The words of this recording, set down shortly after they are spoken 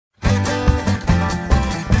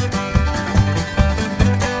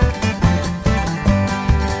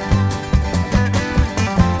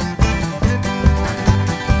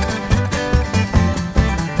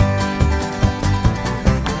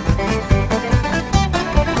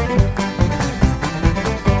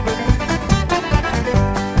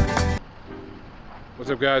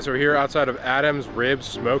guys? We're here outside of Adam's Ribs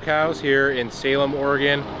Smokehouse here in Salem,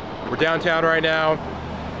 Oregon. We're downtown right now.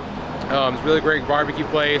 It's a really great barbecue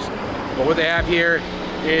place. But what they have here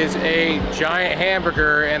is a giant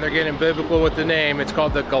hamburger, and they're getting biblical with the name. It's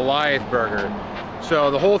called the Goliath burger.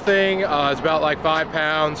 So the whole thing is about like 5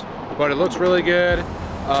 pounds, but it looks really good.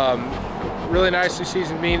 Really nicely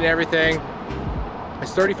seasoned meat and everything.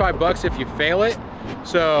 It's 35 bucks if you fail it.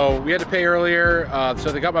 So we had to pay earlier,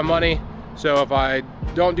 so they got my money. So if I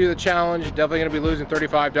don't do the challenge, definitely gonna be losing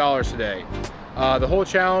 $35 today. The whole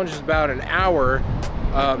challenge is about an hour,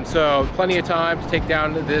 so plenty of time to take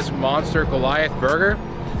down this monster Goliath burger.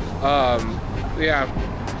 Yeah,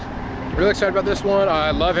 really excited about this one.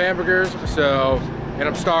 I love hamburgers, and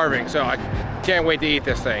I'm starving, so I can't wait to eat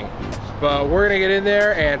this thing. But we're gonna get in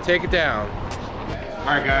there and take it down. All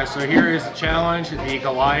right, guys, so here is the challenge, the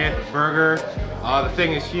Goliath burger. The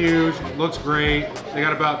thing is huge, looks great. They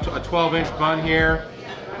got about a 12-inch bun here.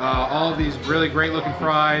 All of these really great looking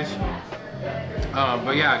fries.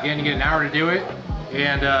 But yeah, again, you get an hour to do it.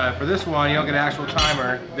 And for this one, you don't get an actual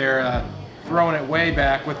timer. They're throwing it way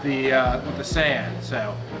back with the sand.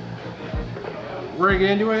 So we're gonna get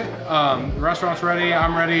into it. The restaurant's ready,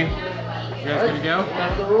 I'm ready. You guys good to go?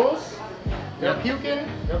 Remember the rules? No puking,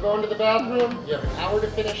 no going to the bathroom. You have an hour to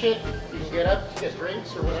finish it. You can get up, get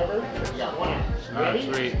drinks or whatever. You got 1 hour. All right,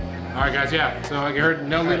 sweet. All right, guys, yeah. So like you heard,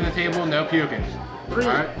 no leaving the table, no puking. 3,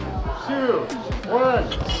 all right. 2,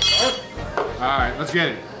 1. Start. All right, let's get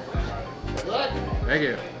it. Good luck. Thank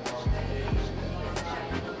you.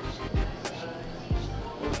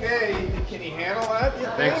 Okay, can you handle that, you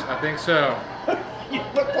think? I think so. You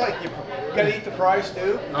look like you gotta eat the fries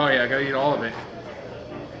too. Oh yeah, I gotta eat all of it.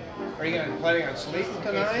 Are you planning on sleeping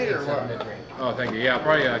tonight or what? Oh, thank you. Yeah, I'll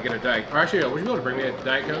probably get a Diet. Or actually, would you be able to bring me a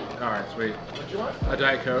Diet Coke? All right, sweet. What you want? A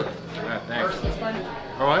Diet Coke. Thanks. RC's fine?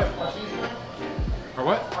 Or what? RC's fine? Or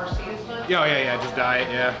what? RC is fine? Yeah, just Diet,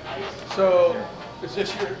 yeah. So, is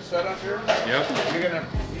this your setup here? Yep. You're gonna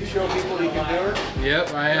show people you can do it?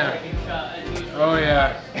 Yep, I am. Oh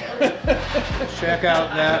yeah. Check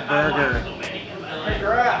out that burger.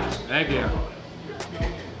 Congrats. Thank you.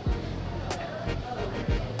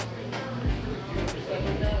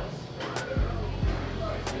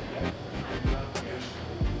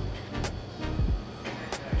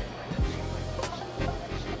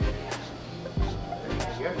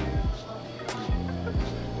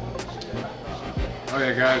 Oh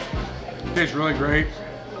yeah, guys, it tastes really great.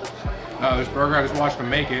 This burger, I just watched them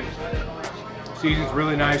make it. Seasons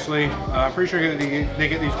really nicely. I'm pretty sure they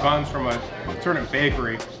get these buns from a certain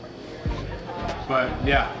bakery. But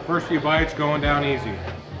yeah, first few bites going down easy.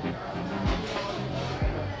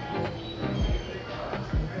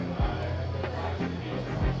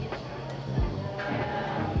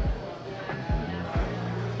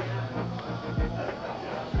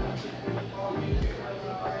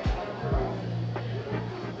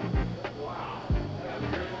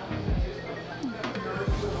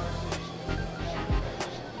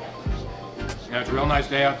 Yeah, it's a real nice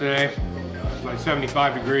day out today. It's like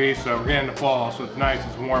 75 degrees, so we're getting into fall, so it's nice,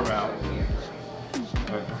 it's warm out.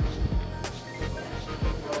 But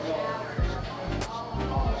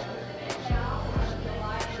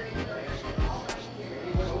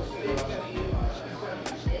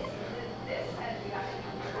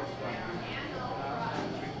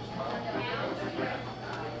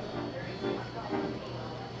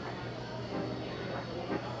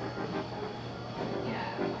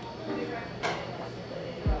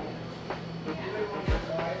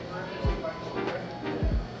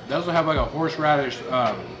they also have like a horseradish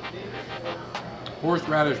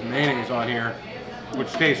mayonnaise on here,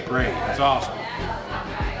 which tastes great. It's awesome.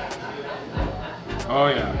 Oh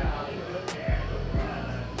yeah.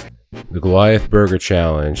 The Goliath Burger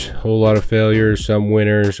Challenge. Whole lot of failures, some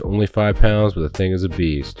winners, only 5 pounds, but the thing is a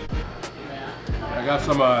beast. I got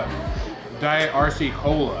some Diet RC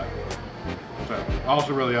Cola. So,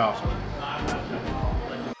 also really awesome.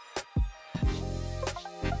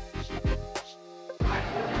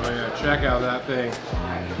 Oh yeah, check out that thing.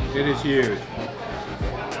 It is huge.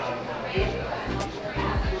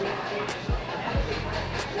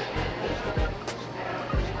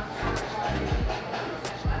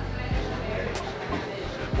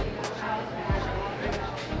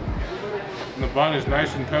 And the bun is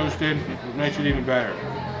nice and toasted, which makes it even better.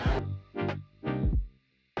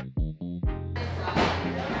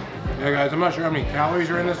 Yeah guys, I'm not sure how many calories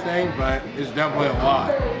are in this thing, but it's definitely a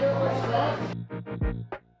lot.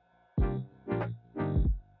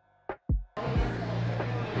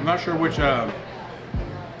 I'm not sure which kind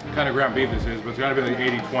of ground beef this is, but it's got to be like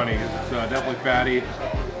 80-20. It's definitely fatty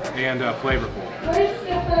and flavorful.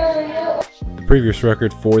 The previous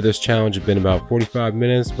record for this challenge had been about 45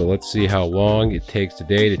 minutes, but let's see how long it takes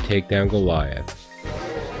today to take down Goliath.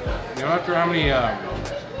 I'm not sure how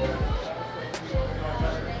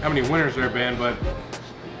many winners there have been, but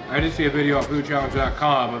I did see a video on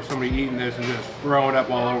foodchallenge.com of somebody eating this and just throwing up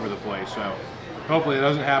all over the place, so hopefully it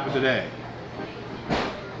doesn't happen today.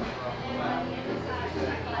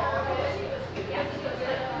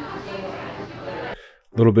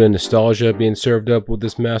 A little bit of nostalgia being served up with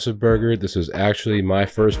this massive burger. This was actually my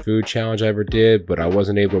first food challenge I ever did, but I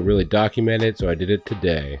wasn't able to really document it, so I did it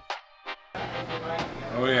today.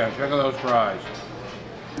 Oh yeah, check out those fries.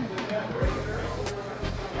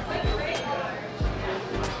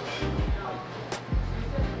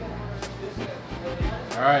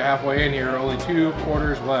 All right, halfway in here, only 2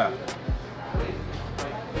 quarters left.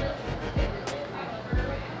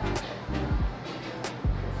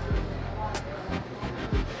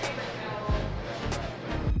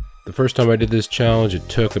 The first time I did this challenge, it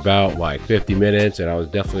took about like 50 minutes and I was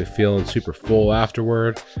definitely feeling super full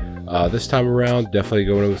afterward. This time around, definitely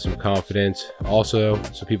going in with some confidence. Also,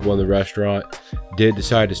 some people in the restaurant did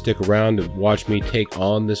decide to stick around to watch me take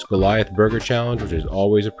on this Goliath burger challenge, which is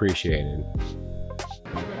always appreciated.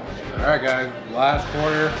 All right, guys, last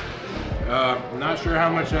quarter. Not sure how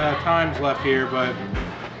much time's left here, but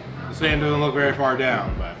the sand doesn't look very far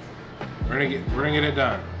down. But we're gonna get it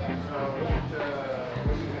done.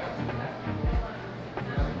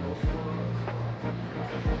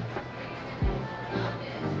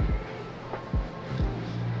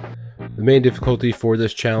 The main difficulty for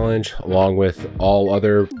this challenge, along with all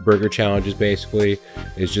other burger challenges basically,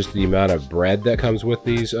 is just the amount of bread that comes with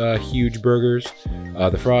these huge burgers.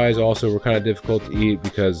 The fries also were kind of difficult to eat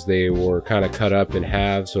because they were kind of cut up in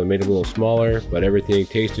halves, so it made them a little smaller, but everything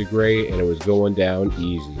tasted great and it was going down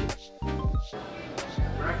easy.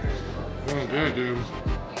 Doing good, dude.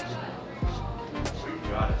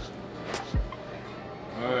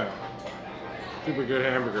 Oh yeah. Super good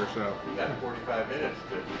hamburger, so. You got 45 minutes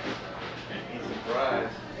to eat some fries.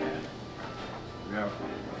 Yeah.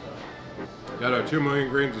 Got 2 million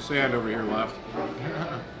grains of sand over here left.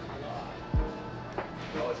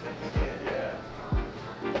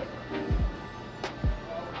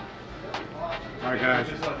 Alright guys.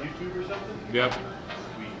 Is this on YouTube or something? Yep.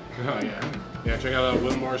 Oh yeah. Yeah, check out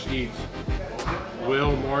Will Morris Eats.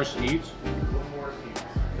 Will Morris Eats?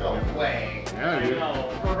 No way. Yeah, dude.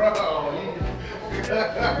 Bro.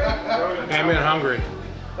 I'm in hungry.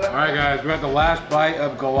 Alright guys, we're at the last bite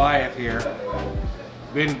of Goliath here.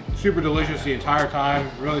 Been super delicious the entire time.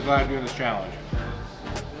 Really glad doing this challenge.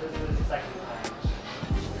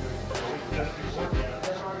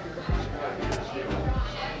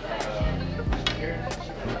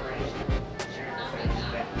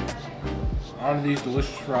 On to these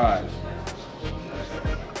delicious fries.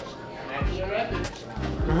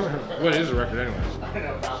 What is the record anyway? I don't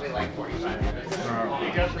know, probably like 45 minutes.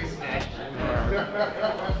 Because we smashed it.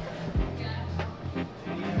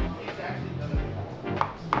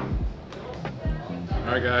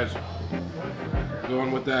 Alright guys,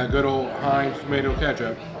 going with that good old Heinz tomato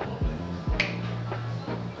ketchup.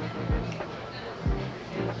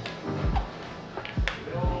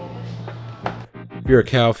 If you're a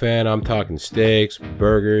cow fan, I'm talking steaks,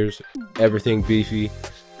 burgers, everything beefy.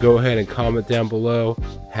 Go ahead and comment down below,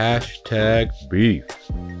 #beef.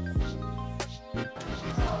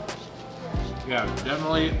 Yeah,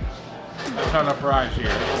 definitely a ton of fries here,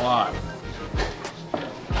 a lot.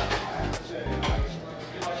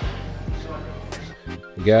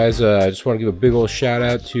 Guys, I just want to give a big old shout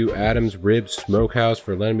out to Adam's Ribs Smokehouse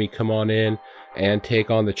for letting me come on in and take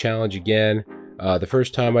on the challenge again. The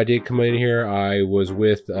first time I did come in here, I was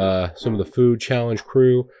with some of the food challenge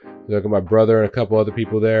crew. I got my brother and a couple other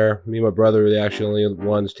people there. Me and my brother were the actually only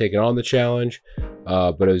ones taking on the challenge,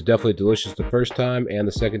 but it was definitely delicious the first time and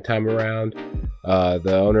the second time around.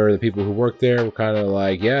 The owner and the people who worked there were kind of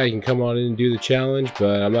like, yeah, you can come on in and do the challenge,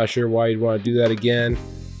 but I'm not sure why you'd want to do that again.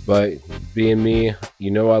 But being me,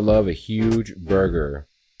 you know I love a huge burger.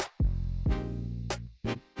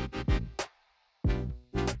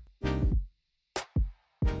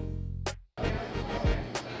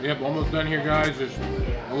 Yep, almost done here guys, just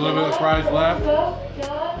a little bit of fries left. A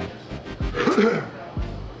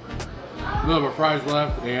little bit of fries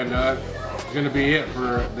left, and it's going to be it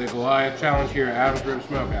for the Goliath challenge here at Adam's Ribs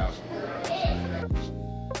Smokehouse.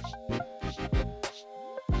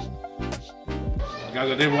 Guys,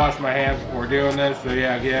 I did wash my hands before doing this, so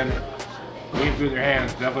yeah, again, eat with your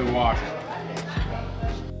hands, definitely wash it.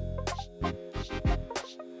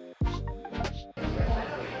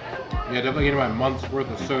 Yeah, definitely getting my month's worth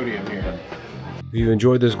of sodium here. If you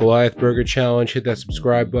enjoyed this Goliath Burger Challenge, hit that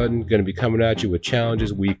subscribe button. Going to be coming at you with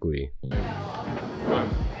challenges weekly.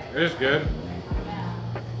 It is good.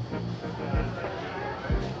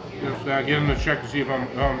 Just give them a check to see if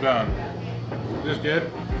I'm done. Is this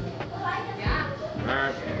good?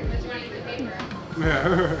 Alright.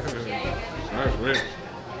 That's weird.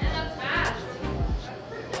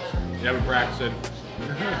 Yeah, we practiced it.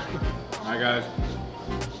 Alright, guys.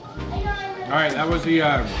 Alright, that was the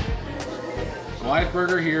Goliath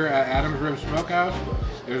Burger here at Adam's Rib Smokehouse.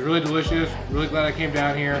 It was really delicious. Really glad I came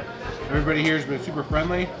down here. Everybody here has been super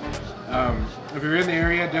friendly. If you're in the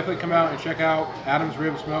area, definitely come out and check out Adam's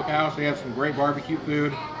Rib Smokehouse. They have some great barbecue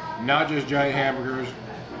food, not just giant hamburgers.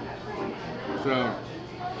 So,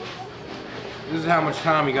 this is how much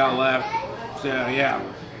time we got left. So, yeah.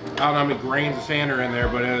 I don't know how many grains of sand are in there,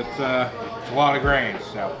 but it's a lot of grains.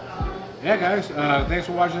 So, yeah, guys, thanks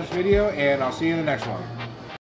for watching this video, and I'll see you in the next one.